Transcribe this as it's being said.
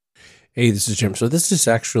Hey, this is Jim. So this is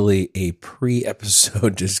actually a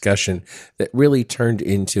pre-episode discussion that really turned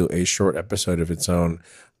into a short episode of its own.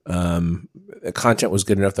 The content was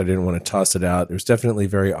good enough that I didn't want to toss it out. It was definitely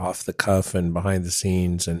very off the cuff and behind the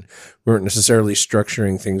scenes, and we weren't necessarily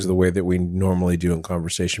structuring things the way that we normally do in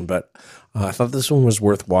conversation. But I thought this one was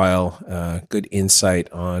worthwhile. Good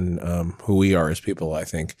insight on who we are as people, I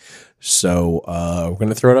think. So we're going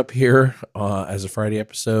to throw it up here as a Friday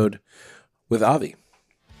episode with Avi.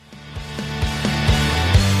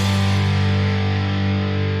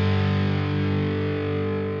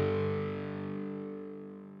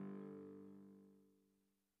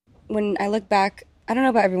 When I look back, I don't know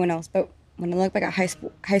about everyone else, but when I look back at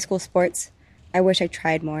high school sports, I wish I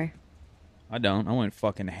tried more. I don't. I went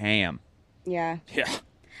fucking ham. Yeah. Yeah.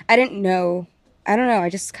 I didn't know. I don't know. I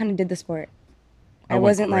just kind of did the sport. I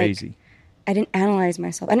wasn't crazy. Like, I didn't analyze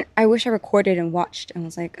myself. I wish I recorded and watched and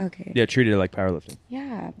was like, okay. Yeah, treated it like powerlifting.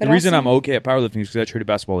 Yeah. But The reason also, I'm okay at powerlifting is because I treated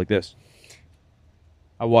basketball like this.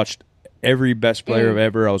 I watched every best player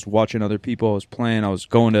ever. I was watching other people. I was playing. I was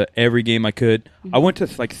going to every game I could. I went to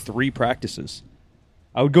like 3 practices.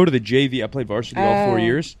 I would go to the JV. I played varsity all 4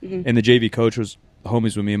 years, and the JV coach was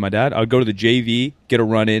homies with me and my dad. I would go to the JV, get a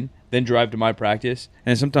run in, then drive to my practice.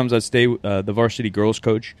 And sometimes I'd stay. The varsity girls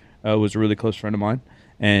coach was a really close friend of mine,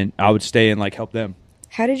 and I would stay and like help them.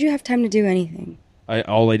 How did you have time to do anything?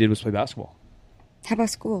 All I did was play basketball. How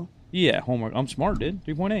about school? Yeah, homework. I'm smart, dude.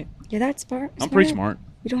 3.8. Yeah, that's smart. I'm pretty smart.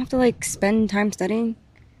 You don't have to like spend time studying.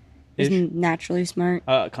 Just Ish. naturally smart.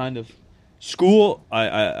 Kind of. School,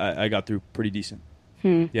 I got through pretty decent.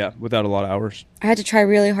 Yeah, without a lot of hours. I had to try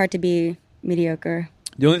really hard to be mediocre.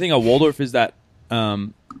 The only thing at Waldorf is that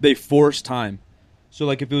they force time. So,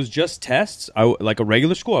 like, if it was just tests, like a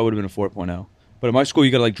regular school, I would have been a 4.0. But at my school, you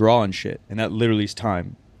got to, like, draw and shit. And that literally is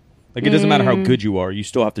time. Like, it doesn't matter how good you are. You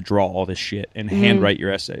still have to draw all this shit and handwrite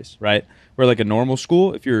your essays, right? Where, like, a normal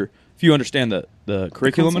school, if you understand the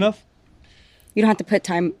curriculum enough, You don't have to put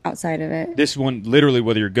time outside of it. this one, literally,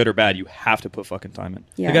 whether you're good or bad, you have to put fucking time in.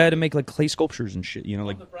 Yeah. Like, I had to make, like, clay sculptures and shit, you know,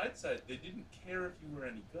 like... On the bright side, they didn't care if you were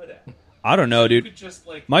any good at it. I don't know, You dude. could just,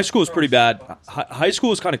 like, My school was pretty throw bad. some boxes. High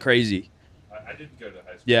school was kind of crazy. I didn't go to high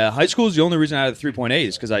school. Yeah, high school is the only reason I had a 3.8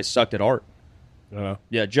 is because I sucked at art. Uh,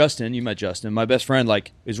 Yeah, Justin, you met Justin. My best friend,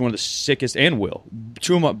 like, is one of the sickest, and Will.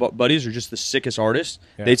 2 of my buddies are just the sickest artists.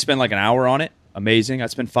 Yeah. They'd spend like an hour on it. Amazing.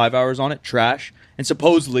 I'd spend 5 hours on it. Trash. And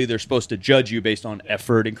supposedly they're supposed to judge you based on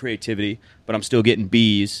effort and creativity, but I'm still getting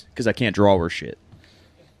B's because I can't draw or shit.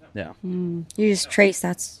 Yeah. You just trace.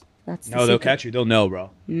 That's the No, they'll secret. catch you. They'll know,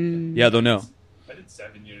 bro. Yeah, they'll know. I did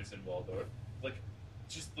 7 years in Waldorf. Like,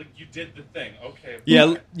 just like you did the thing. Okay. Yeah,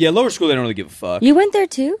 fine. yeah. Lower school, they don't really give a fuck. You went there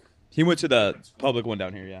too? He went to the public one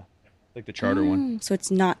down here. Yeah, like the charter one. So it's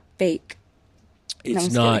not fake. it's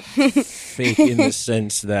I'm not fake in the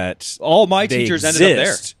sense that All my they teachers ended up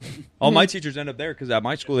exist. there. All my teachers end up there because at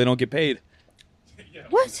my school they don't get paid. Yeah,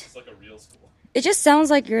 What? It's like a real school. It just sounds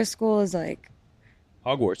like your school is like,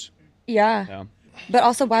 Hogwarts. yeah. Yeah. But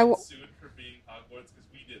also, why? Sued for being Hogwarts because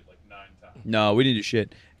we did like 9 times. No, we didn't do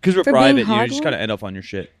shit because we're For being private. You know, you just Hogwarts? kind of end up on your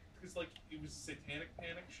shit. Because like it was satanic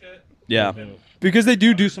panic shit. Yeah, because they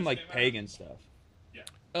do some like pagan stuff.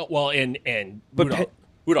 Well, and But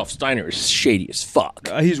Rudolph Steiner is shady as fuck.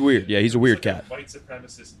 He's weird. Yeah, he's a weird Like cat. a white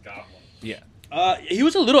supremacist goblin. Yeah. He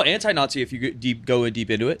was a little anti-Nazi if you go in deep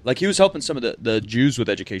into it. Like he was helping some of the Jews with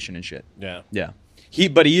education and shit. Yeah. Yeah.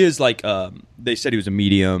 But he is like they said he was a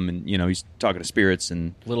medium and you know he's talking to spirits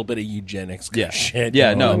and A little bit of eugenics kind yeah of shit. yeah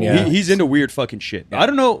going no on, yeah. he's into weird fucking shit. Yeah. I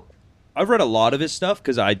don't know. I've read a lot of his stuff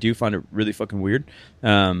because I do find it really fucking weird.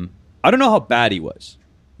 I don't know how bad he was.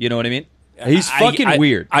 You know what I mean? He's fucking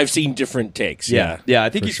weird. I've seen different takes. Yeah, Yeah. I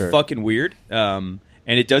think for he's sure. fucking weird. And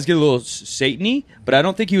it does get a little Satan-y, but I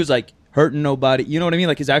don't think he was like hurting nobody. You know what I mean?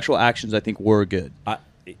 Like his actual actions, I think, were good.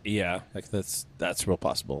 Yeah, like that's real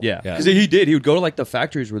possible. Yeah, because he did. He would go to like the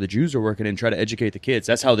factories where the Jews are working and try to educate the kids.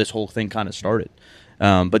 That's how this whole thing kind of started.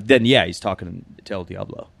 But then, yeah, he's talking to El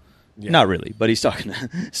Diablo. Yeah. Not really, but he's talking to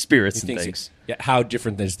spirits He and thinks things. yeah, how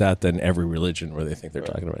different is that than every religion where they think they're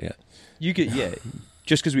talking about? Yeah. You could, yeah.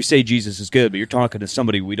 Just because we say Jesus is good, but you're talking to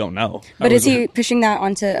somebody we don't know. But is he pushing that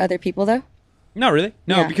onto other people though? Not really.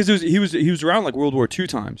 No, Yeah. because he was around like World War II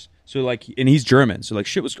times. So like, and he's German, so like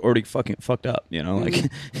shit was already fucking fucked up. You know, like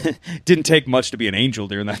didn't take much to be an angel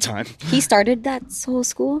during that time. He started that whole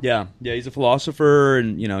school. Yeah, he's a philosopher,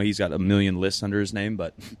 and you know he's got a million lists under his name.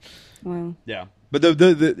 But Wow. yeah, but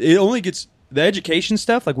the it only gets the education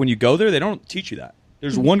stuff. Like when you go there, they don't teach you that.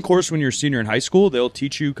 There's one course when you're a senior in high school. They'll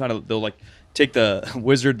teach you they'll like take the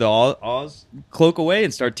Wizard the Oz cloak away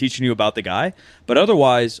and start teaching you about the guy. But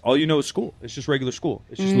otherwise, all you know is school. It's just regular school.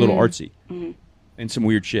 It's just a little artsy. And and some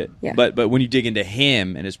weird shit. Yeah. But when you dig into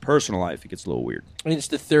him and his personal life, it gets a little weird. I mean, it's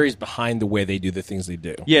the theories behind the way they do the things they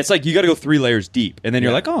do. Yeah, it's like you got to go 3 layers deep, and then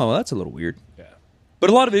you're Yeah. like, oh, well, that's a little weird. Yeah. But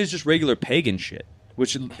a lot of it is just regular pagan shit.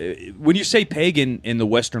 Which, when you say pagan in the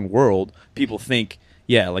Western world, people think,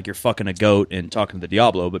 yeah, like you're fucking a goat and talking to the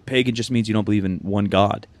Diablo. But pagan just means you don't believe in one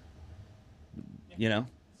god. You know,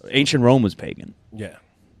 ancient Rome was pagan. Yeah.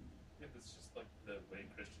 It's just like the way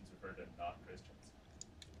Christians refer to not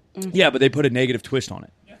Christians. Yeah, but they put a negative twist on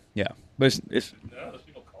it. Yeah. But it's None of those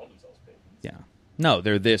people call themselves pagans. yeah. No,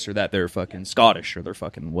 they're this or that. They're fucking Scottish or they're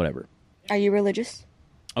fucking whatever. Are you religious?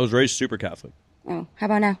 I was raised super Catholic. Oh, how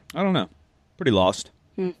about now? I don't know. Pretty lost.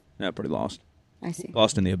 Yeah, pretty lost. I see.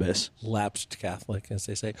 Lost in the abyss. Lapsed Catholic, as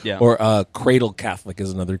they say. Yeah. Or cradle Catholic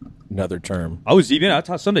is another term. I was even. I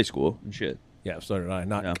taught Sunday school and shit. Yeah, so did I.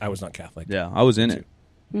 Yeah. I was not Catholic. Yeah, I was in it.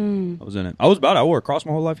 I was in it. I was about it. I wore a cross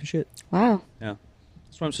my whole life and shit. Wow. Yeah.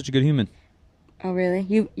 That's why I'm such a good human. Oh, really?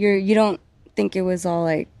 You don't think it was all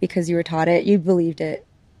like because you were taught it? You believed it?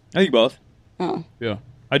 I think both. Oh. Yeah.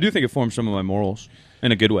 I do think it formed some of my morals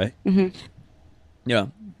in a good way. Mm-hmm. Yeah.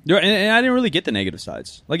 And I didn't really get the negative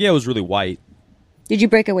sides. Like, yeah, it was really white. Did you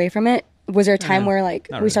break away from it? Was there a time where like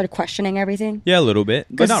not we really. started questioning everything? Yeah, a little bit.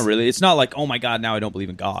 But 'Cause- not really. It's not like, oh my God, now I don't believe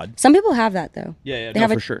in God. Some people have that though. Yeah, They no,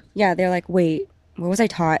 have for sure. Yeah, they're like, wait, what was I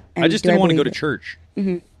taught? And I just do didn't want to go believe to it? church.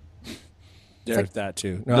 There's that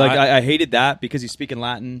too. No, Like, I hated that because he's speaking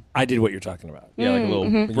Latin. I did what you're talking about. Yeah, like a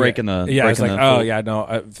little break in the Yeah, I break was in like, the oh fold. yeah,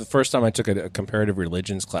 no. The first time I took a comparative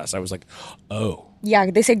religions class, I was like, oh, Yeah,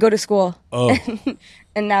 they say go to school, oh,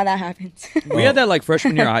 and now that happens. We had that like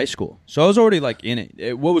freshman year of high school, so I was already like in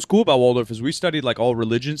it. What was cool about Waldorf is we studied like all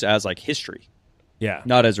religions as like history, yeah.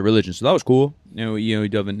 not as a religion. So that was cool. We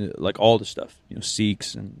dove into like all the stuff,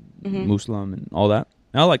 Sikhs and Muslim and all that.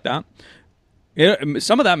 And I like that.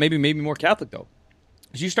 Some of that maybe made me more Catholic though,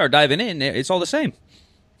 because you start diving in, it's all the same.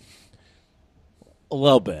 A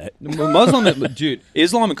little bit. Muslim, dude,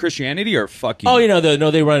 Islam and Christianity are fucking. Oh,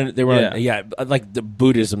 they run. Yeah. Yeah, like the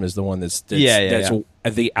Buddhism is the one that's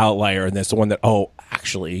the outlier, and that's the one that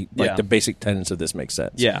actually Yeah. the basic tenets of this make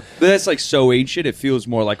sense. Yeah, but that's like so ancient. It feels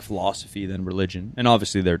more like philosophy than religion, and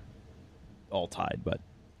obviously they're all tied. But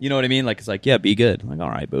you know what I mean? Like it's like, yeah, be good. Like, all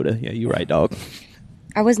right, Buddha. Yeah, you right, dog.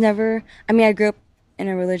 I was never. I mean, I grew up in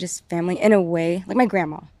a religious family in a way, like my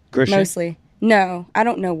grandma, Christian? mostly. No, I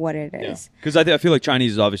don't know what it is. Because I feel like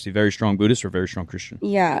Chinese is obviously very strong Buddhist or very strong Christian.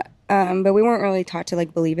 Yeah, but we weren't really taught to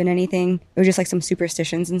like believe in anything. It was just like some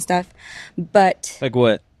superstitions and stuff. But Like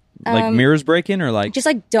what? Like mirrors breaking or like? just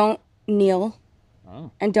like don't kneel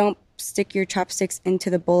and don't stick your chopsticks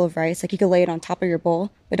into the bowl of rice. Like you could lay it on top of your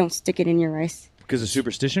bowl, but don't stick it in your rice. Because of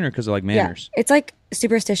superstition or because of like manners? Yeah, it's like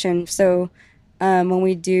superstition. So when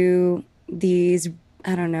we do these,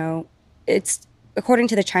 I don't know, it's according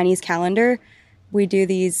to the Chinese calendar, we do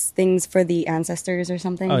these things for the ancestors or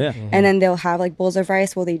something. Oh, yeah. And then they'll have like bowls of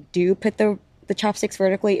rice. Well, they do put the chopsticks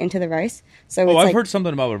vertically into the rice. So Oh, it's I've like, heard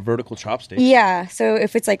something about a vertical chopstick. yeah. So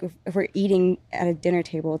if it's like if we're eating at a dinner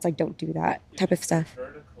table, it's like don't do that type of stuff.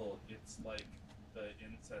 Vertical, it's like the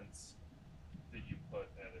incense that you put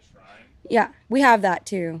at a shrine. Yeah, we have that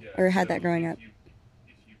too, Yeah, or had so that growing if up.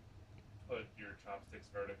 If you put your chopsticks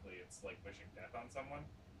vertically, it's like wishing death on someone.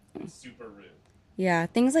 It's super rude. Yeah,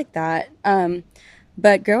 things like that.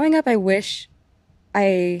 But growing up, I wish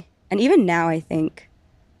and even now, I think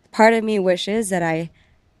part of me wishes that I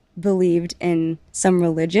believed in some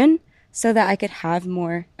religion so that I could have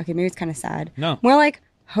more. Okay, maybe it's kind of sad. No. More like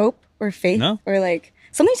hope or faith No. or like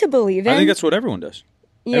something to believe in. I think that's what everyone does.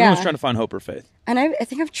 Yeah. Everyone's trying to find hope or faith. And I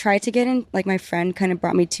think I've tried to get in. Like my friend kind of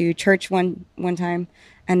brought me to church one time,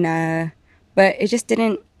 and but it just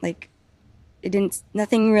didn't like. It didn't.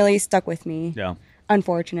 Nothing really stuck with me. Yeah.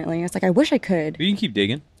 Unfortunately, it's like I wish I could. But you can keep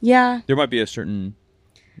digging. Yeah, There might be a certain,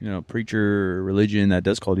 preacher or religion that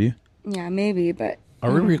does call to you. yeah, maybe, but Are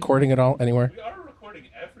we recording it all anywhere? We are recording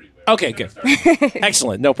everywhere. Okay, We never good. started-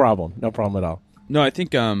 Excellent. No problem. No problem at all. No, I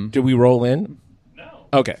think Did we roll in? No.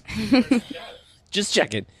 Okay. Yeah. Just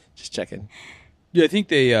checking. Just checking. I think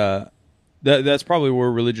they that's probably where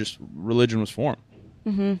religion was formed.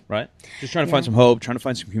 Mm-hmm. Right? Just trying to find some hope, trying to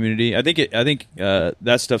find some community. I think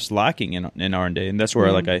that stuff's lacking in our day, and that's where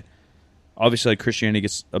I obviously like Christianity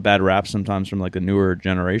gets a bad rap sometimes from like the newer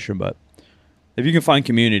generation, but if you can find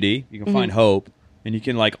community, you can find hope, and you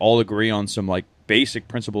can like all agree on some like basic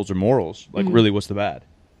principles or morals, like really what's the bad?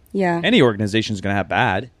 yeah, Any organization is going to have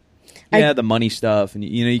bad. Yeah, the money stuff, and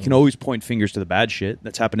you can always point fingers to the bad shit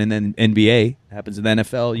that's happening in the NBA, happens in the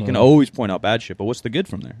NFL. You can always point out bad shit, but what's the good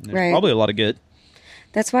from there? And there's Right. probably a lot of good.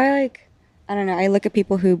 that's why like I don't know. I look at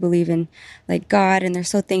people who believe in like God and they're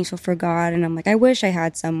so thankful for God, and I'm like, I wish I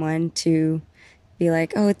had someone to be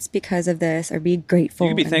like, oh, it's because of this, or be grateful.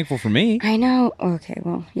 You can be And thankful for me. I know. Okay,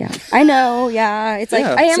 well, yeah. I know, yeah. It's like,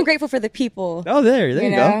 Yeah. I am grateful for the people. Oh, there you go.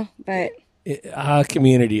 know? But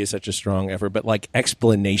Community is such a strong effort, but like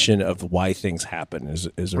explanation of why things happen is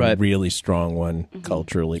a Right. really strong one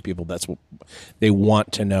culturally. People, that's what they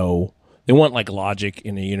want to know. They want like logic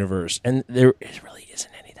in the universe, and there really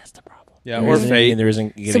isn't any. That's the problem. Yeah, There or isn't fate. any, and there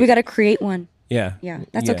isn't. so we got to create one. Yeah, Yeah,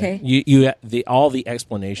 that's okay. All the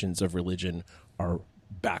explanations of religion are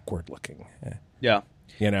backward looking. Yeah.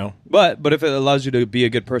 You know. But if it allows you to be a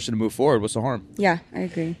good person to move forward, what's the harm? Yeah, I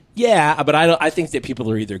agree. Yeah, but I think that people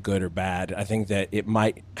are either good or bad. I think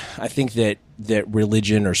that that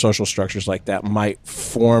religion or social structures like that might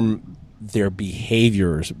form their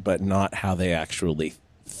behaviors, but not how they actually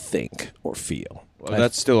think or feel. Well,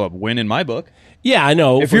 that's still a win in my book. Yeah, I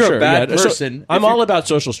know. If for you're a sure. bad Yeah, so person- I'm if you're- all about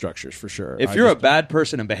social structures for sure. If I you're a just- bad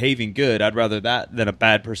person and behaving good, I'd rather that than a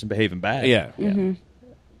bad person behaving bad. yeah,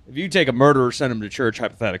 If you take a murderer, send him to church,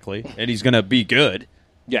 hypothetically, and he's going to be good,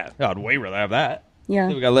 yeah, I'd way rather have that. Yeah.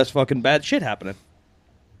 Then we got less fucking bad shit happening.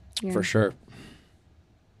 Yeah. for sure.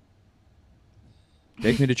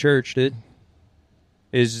 Take me to church, dude.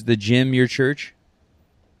 Is the gym your church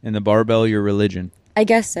and the barbell your religion? I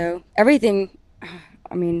guess so. Everything,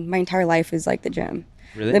 I mean, my entire life is like the gym.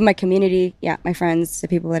 Really? Then my community, yeah, my friends, the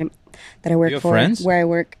people that I work You have for, friends? where I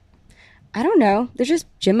work. I don't know. They're just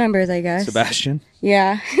gym members, I guess. Sebastian?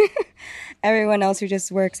 Yeah. Everyone else who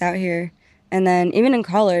just works out here. And then even in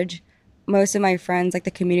college, most of my friends, like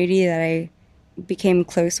the community that I became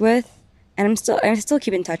close with, and I still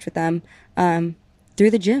keep in touch with them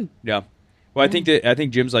through the gym. Yeah. Well, I think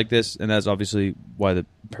gyms like this, and that's obviously why the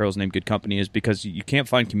apparel's named Good Company, is because you can't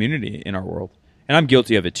find community in our world. And I'm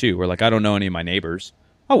guilty of it too, where like I don't know any of my neighbors.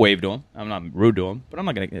 I'll wave to them. I'm not rude to them, but I'm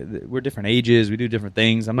not going to. We're different ages. We do different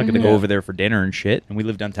things. I'm not going to go over there for dinner and shit. And we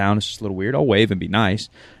live downtown. It's just a little weird. I'll wave and be nice.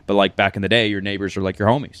 But like back in the day, your neighbors are like your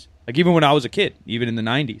homies. Like even when I was a kid, even in the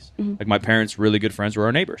 90s, like my parents' really good friends were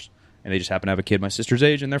our neighbors. And they just happen to have a kid my sister's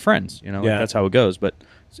age and they're friends. You know, Yeah. like that's how it goes. But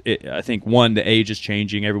I think, one, the age is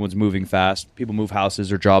changing. Everyone's moving fast. People move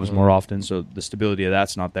houses or jobs more often, so the stability of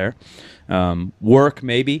that's not there. Work,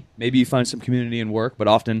 maybe. Maybe you find some community in work, but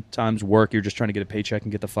oftentimes work, you're just trying to get a paycheck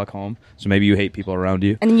and get the fuck home. So maybe you hate people around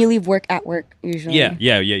you. And then you leave work at work, usually.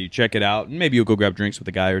 Yeah. You check it out, and maybe you'll go grab drinks with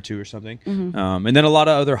a guy or two or something. And then a lot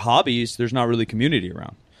of other hobbies, there's not really community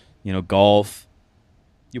around. You know, golf.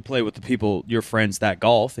 You play with the people, your friends that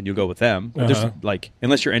golf, and you'll go with them. But there's like,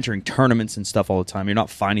 unless you're entering tournaments and stuff all the time, you're not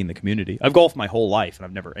finding the community. I've golfed my whole life, and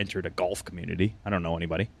I've never entered a golf community. I don't know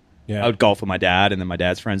anybody. Yeah. I would golf with my dad, and then my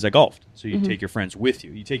dad's friends that golfed. So you take your friends with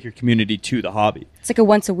you. You take your community to the hobby. It's like a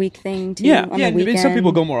once a week thing, too. On the I mean, weekend. some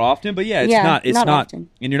people go more often, but yeah, it's Yeah, not. It's not not, often.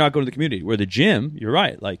 and you're not going to the community. Where the gym, you're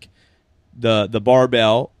right. Like the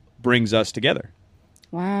barbell brings us together.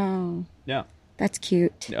 Wow. Yeah. That's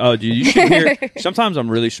cute. Oh, dude, you should hear. Sometimes I'm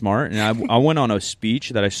really smart, and I went on a speech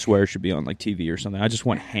that I swear should be on like TV or something. I just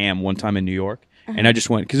went ham one time in New York, and I just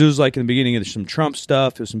went because it was like in the beginning of some Trump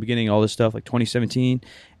stuff. It was in the beginning of all this stuff, like 2017,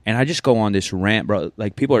 and I just go on this rant, bro.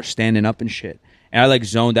 Like people are standing up and shit, and I like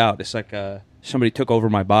zoned out. It's like somebody took over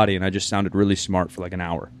my body, and I just sounded really smart for like an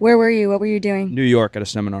hour. Where were you? What were you doing? New York at a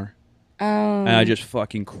seminar, Oh. and I just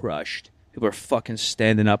fucking crushed. People are fucking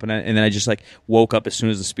standing up, and then I just like woke up as soon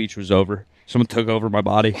as the speech was over. Someone took over my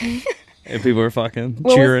body, and people were fucking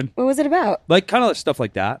cheering. What was it about? Like kind of stuff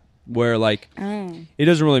like that, where like Oh. it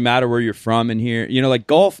doesn't really matter where you're from in here. You know, like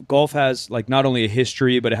golf has like not only a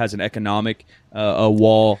history, but it has an economic a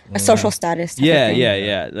wall. A social status. type of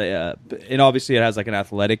Yeah, thing. yeah. And obviously it has like an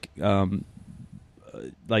athletic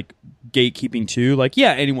like gatekeeping too. Like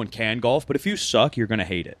yeah, anyone can golf, but if you suck, you're gonna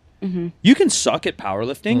hate it. Mm-hmm. You can suck at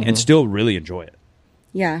powerlifting and still really enjoy it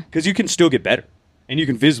Yeah. because you can still get better and you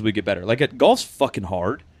can visibly get better. Like golf's fucking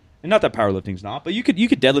hard, and not that powerlifting's not, but you could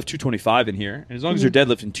deadlift 225 in here, and as long as you're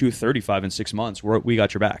deadlifting 235 in 6 months, we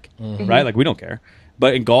got your back, right? Like we don't care.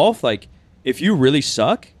 But in golf, like if you really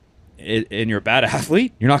suck and you're a bad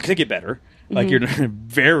athlete, you're not gonna get better. Like you're in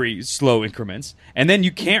very slow increments, and then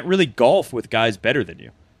you can't really golf with guys better than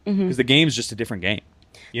you because the game's just a different game.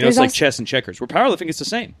 You know, There's it's like also- chess and checkers. Where powerlifting, it's the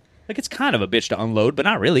same. Like it's kind of a bitch to unload, but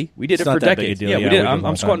not really. We did It's it for not that big a decades. deal. Yeah, Yeah, we we did. did it a I'm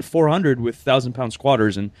long squatting time. 400 with 1,000-pound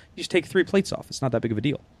squatters, and you just take 3 plates off. It's not that big of a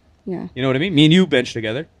deal. Yeah. You know what I mean? Me and you bench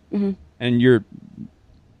together, and you're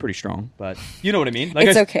pretty strong, but you know what I mean. Like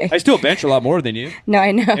It's I, okay. I still bench a lot more than you, No,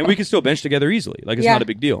 I know. and we can still bench together easily. Like it's Yeah. not a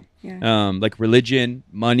big deal. Yeah. Like religion,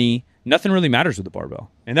 money, nothing really matters with the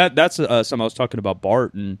barbell. And that's something I was talking about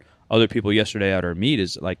Bart and other people yesterday at our meet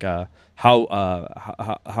is like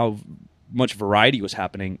how much variety was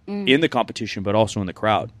happening in the competition, but also in the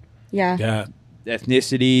crowd. yeah. Yeah.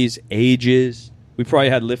 Ethnicities, ages. We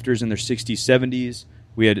probably had lifters in their 60s, 70s.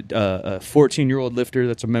 We had a 14-year-old lifter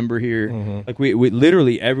that's a member here. Like we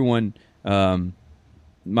literally everyone.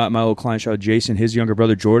 My old client, shout out Jason, his younger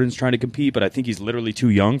brother Jordan's trying to compete, but I think he's literally too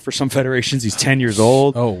young for some federations. He's 10 years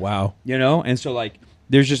old. Oh, wow. You know, and so like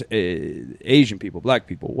there's just Asian people, black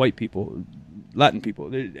people, white people, Latin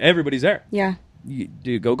people. Everybody's there. Yeah.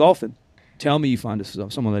 Dude, go golfing. Tell me you find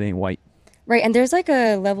someone that ain't white. Right, and there's like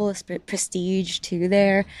a level of prestige too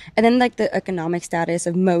there, and then like the economic status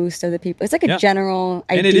of most of the people. It's like a general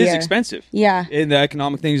idea, and it is expensive. Yeah, and the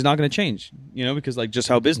economic thing is not going to change, you know, because like just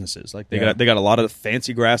how business is. Like they got a lot of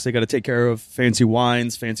fancy grass. They got to take care of fancy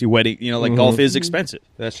wines, fancy wedding. You know, like golf is expensive.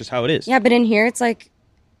 That's just how it is. Yeah, but in here it's like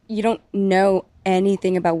you don't know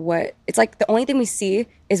anything about what it's like. The only thing we see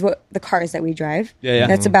is what the cars that we drive. Yeah.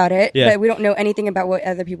 That's about it. Yeah. But we don't know anything about what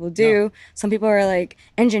other people do. No. Some people are like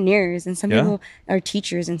engineers, and some people are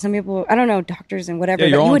teachers, and some people, I don't know, doctors and whatever. Yeah,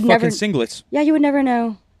 you're but all you would in never fucking singlets. Yeah, you would never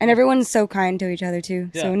know. And everyone's so kind to each other too.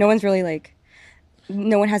 Yeah. So no one's really like,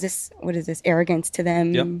 no one has this, what is this, arrogance to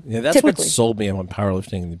them. Yep. Yeah, that's typically. what sold me on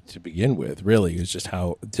powerlifting to begin with, really, is just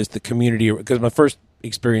the community, because my first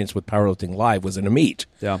experience with powerlifting live was in a meet.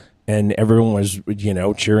 Yeah. And everyone was, you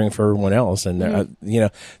know, cheering for everyone else. And, you know,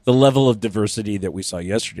 the level of diversity that we saw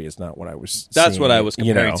yesterday is not what I was That's seeing, what I was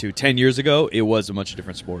comparing you know. to. 10 years ago, it was a much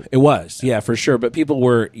different sport. It was, yeah, for sure. But people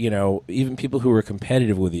were, you know, even people who were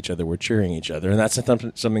competitive with each other were cheering each other. And that's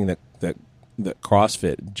something that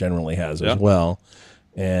CrossFit generally has as well.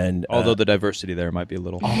 And although the diversity there might be a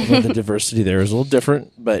little. Although the diversity there is a little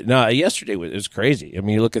different. But no, yesterday it was crazy. I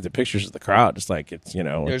mean, you look at the pictures of the crowd, it's like, it's, you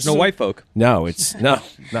know. There's no white folk. No, it's, no.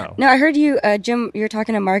 No, I heard you, Jim, you were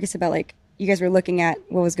talking to Marcus about like, you guys were looking at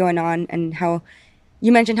what was going on and how,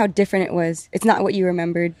 you mentioned how different it was. It's not what you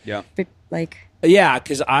remembered. Yeah. But like. Yeah,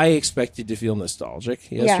 because I expected to feel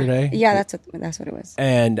nostalgic yesterday. Yeah, that's what it was.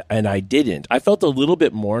 And I didn't. I felt a little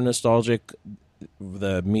bit more nostalgic.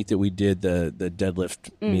 The meet that we did, the deadlift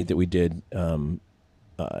meet that we did,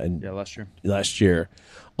 last year,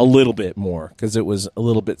 a little bit more, because it was a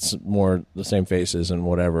little bit more the same faces and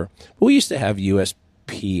whatever. But we used to have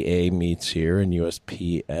USPA meets here and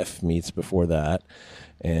USPF meets before that,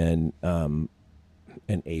 and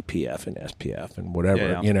APF and SPF and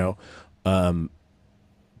whatever, you know.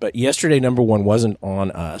 But yesterday, number one, wasn't on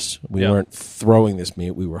us. We weren't throwing this meet.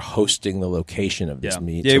 We were hosting the location of this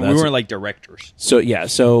meet. Yeah, so we weren't like directors. So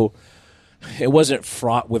it wasn't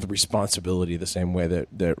fraught with responsibility the same way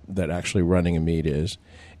that actually running a meet is.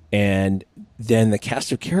 And then the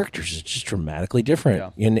cast of characters is just dramatically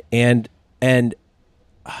different. Yeah. And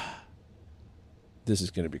this is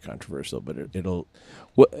going to be controversial, but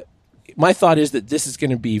my thought is that this is going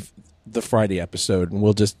to be the Friday episode, and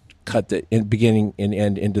we'll just cut the beginning and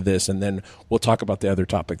end into this, and then we'll talk about the other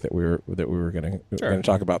topic that we were going to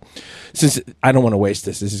talk about. Since I don't want to waste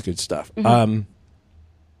this is good stuff. How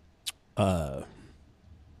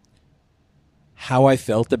I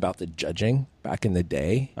felt about the judging back in the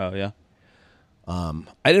day. Oh yeah. I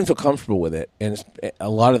didn't feel comfortable with it, and a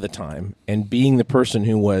lot of the time, and being the person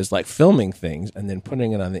who was like filming things and then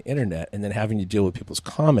putting it on the internet, and then having to deal with people's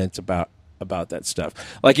comments about that stuff.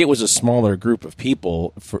 Like, it was a smaller group of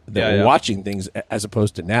people that were watching things, as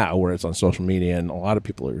opposed to now where it's on social media and a lot of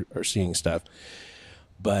people are seeing stuff.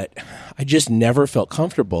 But I just never felt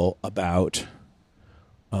comfortable about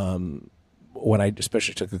when I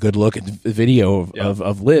especially took a good look at the video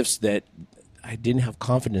of lifts, that I didn't have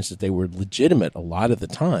confidence that they were legitimate a lot of the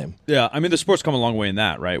time. Yeah, I mean, the sport's come a long way in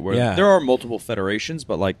that, right? Where there are multiple federations,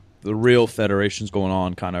 but like the real federations going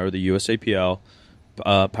on kind of are the USAPL,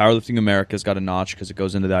 Powerlifting America's got a notch because it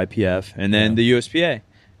goes into the IPF, and then the USPA.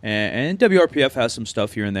 And WRPF has some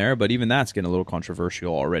stuff here and there, but even that's getting a little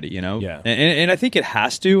controversial already, you know? Yeah. And I think it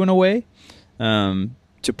has to, in a way,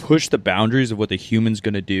 to push the boundaries of what the human's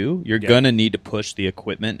going to do. You're going to need to push the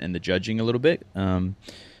equipment and the judging a little bit.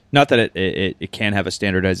 Not that it can't have a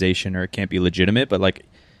standardization or it can't be legitimate, but like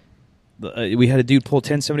we had a dude pull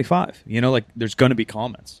 1075. You know, like there's going to be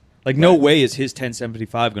comments. Like, no way is his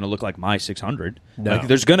 1075 going to look like my 600. No. Like,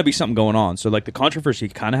 there's going to be something going on. So, like, the controversy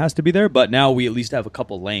kind of has to be there. But now we at least have a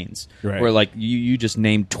couple lanes where, like, you just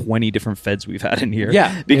named 20 different feds we've had in here.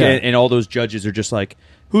 Yeah. And all those judges are just like,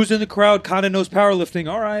 who's in the crowd kind of knows powerlifting.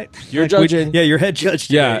 All right. You're like, judging. you're head judge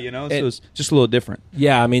today, you know? So it's just a little different.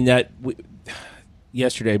 Yeah, I mean,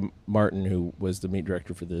 yesterday, Martin, who was the meet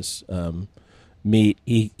director for this meet,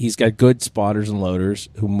 he's got good spotters and loaders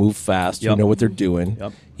who move fast, who know what they're doing.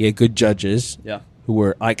 He had good judges. Yeah. who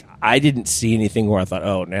were like, I didn't see anything where I thought,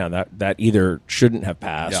 oh, now that either shouldn't have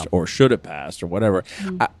passed or should have passed or whatever.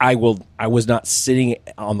 I was not sitting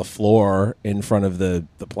on the floor in front of the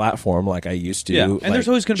platform like I used to. Yeah, and like, there's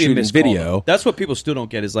always going to be a shooting missed call, video. though. That's what people still don't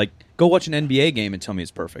get is like, go watch an NBA game and tell me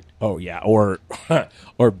it's perfect. Oh yeah, or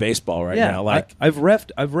baseball now. Like I've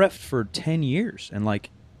refed for 10 years and like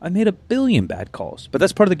I made a billion bad calls, but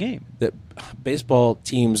that's part of the game. that baseball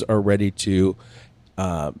teams are ready to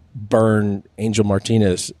burn Angel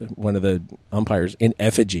Martinez, one of the umpires, in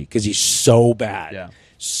effigy because he's so bad. Yeah.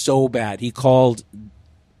 So bad. He called.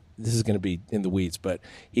 This is going to be in the weeds, but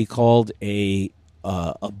he called a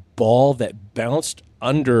ball that bounced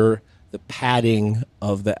under the padding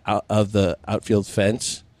of the outfield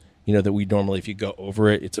fence. You know that we normally, if you go over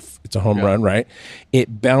it, it's a home run, right?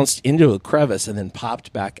 It bounced into a crevice and then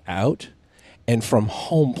popped back out. And from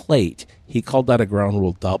home plate, he called that a ground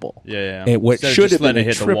rule double. Yeah. And what Instead of should just have been letting a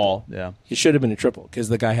it hit the triple. wall. Yeah. It should have been a triple because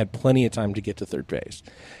the guy had plenty of time to get to third base.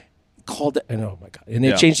 Called it, and oh my god! And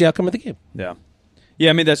it changed the outcome of the game. Yeah.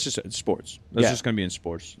 Yeah, I mean, that's just sports. That's Yeah. just going to be in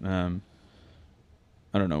sports. I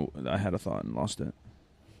don't know. I had a thought and lost it.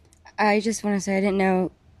 I just want to say I didn't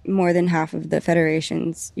know more than half of the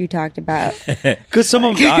federations you talked about. Because some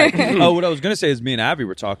of them died. What I was going to say is me and Abby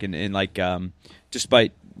were talking, and like,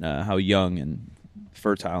 despite how young and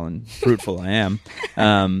fertile and fruitful I am,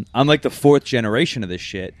 I'm like the fourth generation of this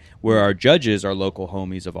shit, where our judges are local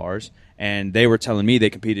homies of ours, and they were telling me they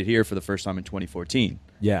competed here for the first time in 2014.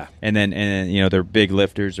 Yeah, And you know, they're big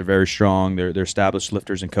lifters. They're very strong. They're established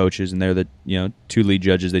lifters and coaches, and they're the, you know, two lead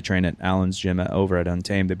judges. They train at Allen's gym over at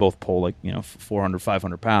Untamed. They both pull like, you know, 400,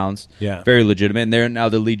 500 pounds. Yeah. Very legitimate. And they're now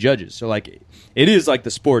the lead judges. So like, it is like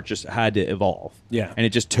the sport just had to evolve. Yeah. And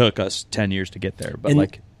it just took us 10 years to get there. But and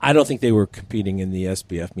like, I don't think they were competing in the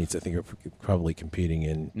SBF meets. I think they were probably competing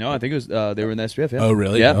in. no, I think it was they were in the SPF. Yeah. Oh,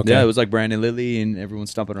 really? Yeah. Okay. Yeah. It was like Brandon Lilly and everyone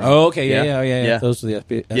stumping around. Oh, okay, yeah. Those were the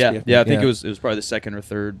SBF. Yeah. I think it was probably the second or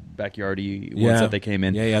third backyardy ones that they came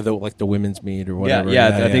in. Yeah, like the women's meet or whatever. Yeah,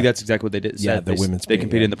 I think that's exactly what they did. Yeah, said. the women's They meet,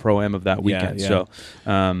 competed yeah. in the pro-am of that weekend. Yeah. So,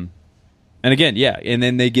 and again, and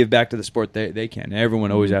then they give back to the sport they can. And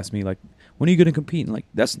everyone always asks me, like, when are you going to compete? And like,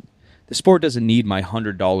 the sport doesn't need my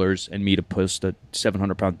 $100 and me to post a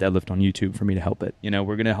 700-pound deadlift on YouTube for me to help it. You know,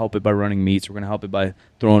 we're going to help it by running meets. We're going to help it by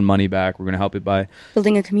throwing money back. We're going to help it by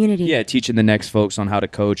Building a community. teaching the next folks on how to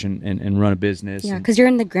coach and run a business. Yeah, And because you're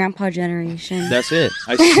in the grandpa generation. that's it.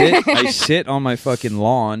 I sit on my fucking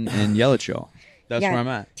lawn and yell at y'all. That's Yeah, where I'm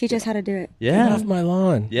at. Teach us how to do it. Get Yeah. off my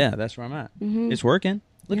lawn. Yeah, that's where I'm at. It's working.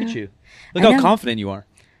 Look at Yeah. you. Look I how know. confident you are.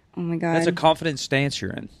 Oh my god. That's a confident stance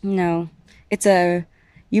you're in. No. It's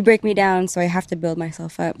you break me down, so I have to build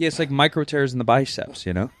myself up. Yeah, it's like micro tears in the biceps,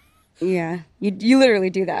 you know? Yeah. You literally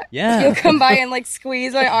do that. Yeah. You'll come by and like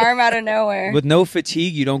squeeze my arm out of nowhere. With no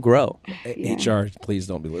fatigue, you don't grow. Yeah. HR, please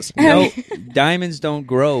don't be listening. No, diamonds don't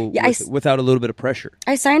grow Yeah, without a little bit of pressure.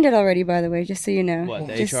 I signed it already, by the way, just so you know. What,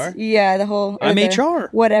 the Just- HR? Yeah, the whole. or I'm the HR.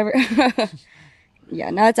 Whatever. Yeah,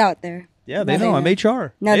 now it's out there. Yeah, they Now know I'm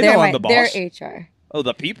HR. No, they they're know I'm the boss. They're HR. Oh,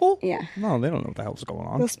 the people? Yeah. No, they don't know what the hell's going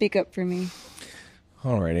They'll on. speak up for me.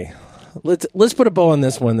 Alrighty, let's put a bow on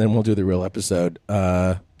this one, then we'll do the real episode.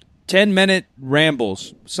 10-minute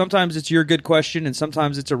rambles. Sometimes it's your good question, and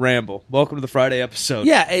sometimes it's a ramble. Welcome to the Friday episode.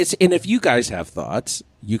 Yeah, and if you guys have thoughts,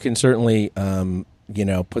 you can certainly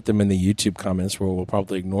put them in the YouTube comments where we'll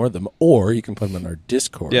probably ignore them, or you can put them in our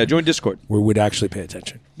Discord. Yeah, join Discord. where we'd actually pay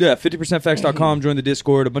attention. Yeah, 50percentfacts.com. Join the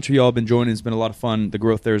Discord. A bunch of y'all have been joining. It's been a lot of fun. The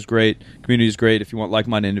growth there is great. Community is great. If you want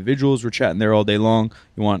like-minded individuals, we're chatting there all day long.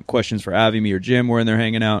 You want questions for Avi, me, or Jim, we're in there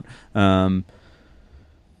hanging out.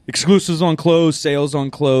 Exclusives on clothes, sales on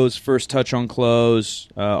clothes, first touch on clothes,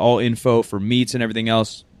 all info for meets and everything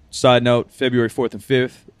else. Side note, February 4th and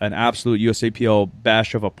 5th, an absolute USAPL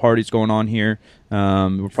bash of a party's going on here.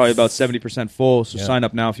 We're probably about 70% full, so sign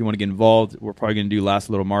up now if you want to get involved. We're probably going to do last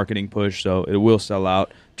little marketing push, so it will sell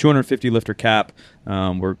out. 250 lifter cap.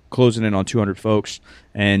 We're closing in on 200 folks,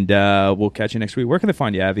 and we'll catch you next week. Where can they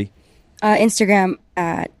find you, Avi? Instagram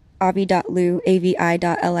at avi.liu,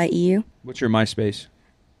 avi.lieu. What's your MySpace?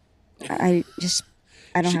 I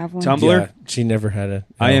don't have one. Tumblr? Yeah, she never had a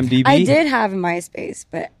IMDb? I did have a MySpace,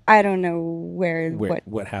 but I don't know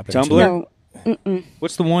What happened? Tumblr? To No,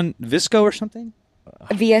 What's the one? Visco or something?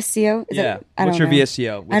 a VSCO. Is Yeah. it? I What's don't your know.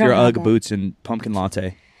 VSCO? I With don't your have UGG that. boots and pumpkin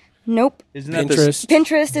latte. Nope. Isn't that Pinterest?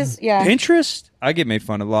 Pinterest is Pinterest? I get made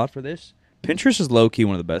fun of a lot for this. Pinterest is low-key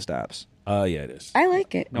one of the best apps. Yeah, it is. I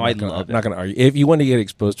like it. No, I I'm love it. not going to argue. If you want to get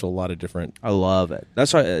exposed to a lot of different, I love it.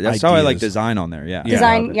 That's how I like Ideas. design on there. Yeah. Yeah.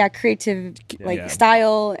 Design, creative, Yeah.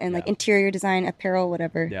 style and like interior design, apparel,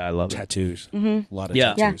 whatever. Yeah, I love it. tattoos, a lot of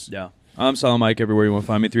Yeah. tattoos. Yeah. I'm Silent Mike everywhere you want to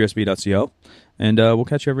find me, 3sb.co. And we'll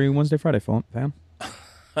catch you every Wednesday, Friday, fam.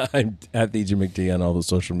 I'm at the Jim McD on all the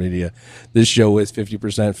social media. This show is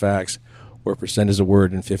 50% facts, where percent is a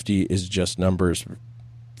word and 50 is just numbers.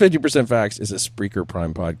 50% Facts is a Spreaker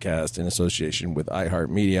Prime podcast in association with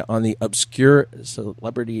iHeartMedia on the Obscure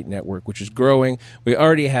Celebrity Network, which is growing. We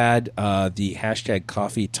already had the hashtag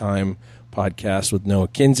Coffee Time podcast with Noah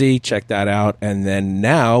Kinsey. Check that out. And then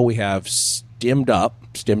now we have Stimmed Out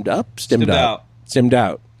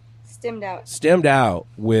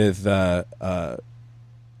with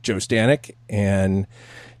Joe Stanek and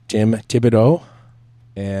Tim Thibodeau.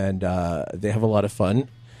 And they have a lot of fun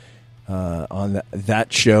on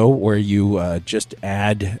that show, where you just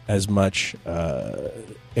add as much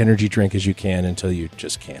energy drink as you can until you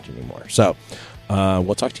just can't anymore. So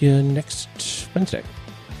we'll talk to you next Wednesday.